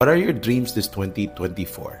What are your dreams this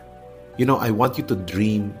 2024? I want you to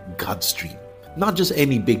dream God's dream. Not just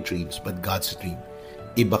any big dreams, but God's dream.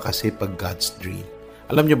 Iba kasi pag God's dream.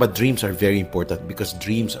 Alam niyo ba, dreams are very important because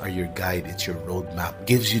dreams are your guide. It's your roadmap.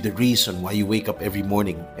 Gives you the reason why you wake up every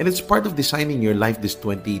morning. And it's part of designing your life this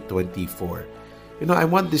 2024. I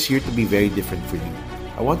want this year to be very different for you.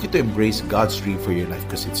 I want you to embrace God's dream for your life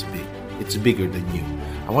because it's big. It's bigger than you.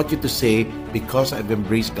 I want you to say, because I've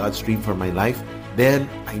embraced God's dream for my life, then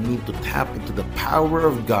I need to tap into the power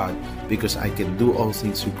of God because I can do all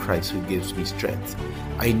things through Christ who gives me strength.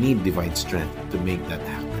 I need divine strength to make that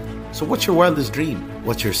happen. So what's your wildest dream?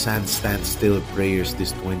 What's your stand still prayers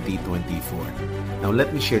this 2024? Now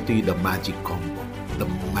let me share to you the magic combo, the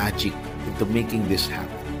magic into making this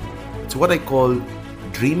happen. It's what I call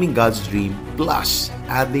dreaming God's dream plus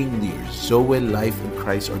adding your Zoe life in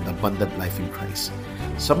Christ or the abundant life in Christ.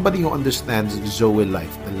 Somebody who understands Zoe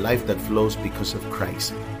life, the life that flows because of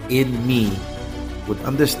Christ in me, would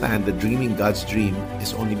understand that dreaming God's dream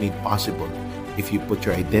is only made possible if you put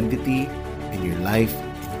your identity and your life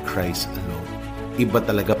in Christ alone. Iba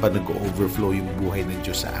talaga pa nag-overflow yung buhay ng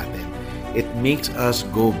Diyos sa atin. It makes us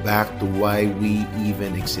go back to why we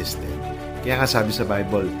even existed. Kaya nga sabi sa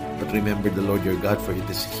Bible, but remember the Lord your God, for it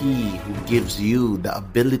is He who gives you the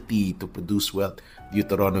ability to produce wealth.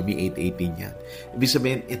 Deuteronomy 8:18 yan. Ibig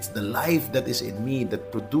sabihin, it's the life that is in me that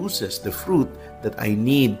produces the fruit that I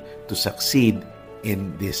need to succeed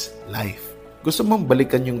in this life. Gusto mong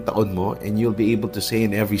balikan yung taon mo and you'll be able to say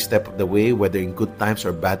in every step of the way, whether in good times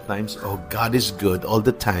or bad times, oh, God is good all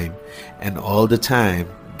the time, and all the time,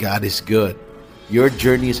 God is good. Your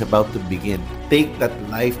journey is about to begin. Take that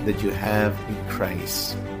life that you have in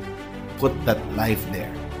Christ. Put that life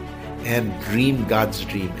there and dream God's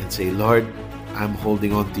dream and say, Lord, I'm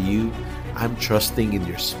holding on to you. I'm trusting in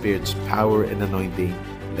your Spirit's power and anointing.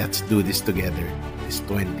 Let's do this together this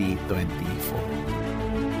 2024.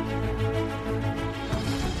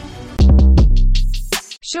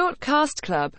 Shortcast Club.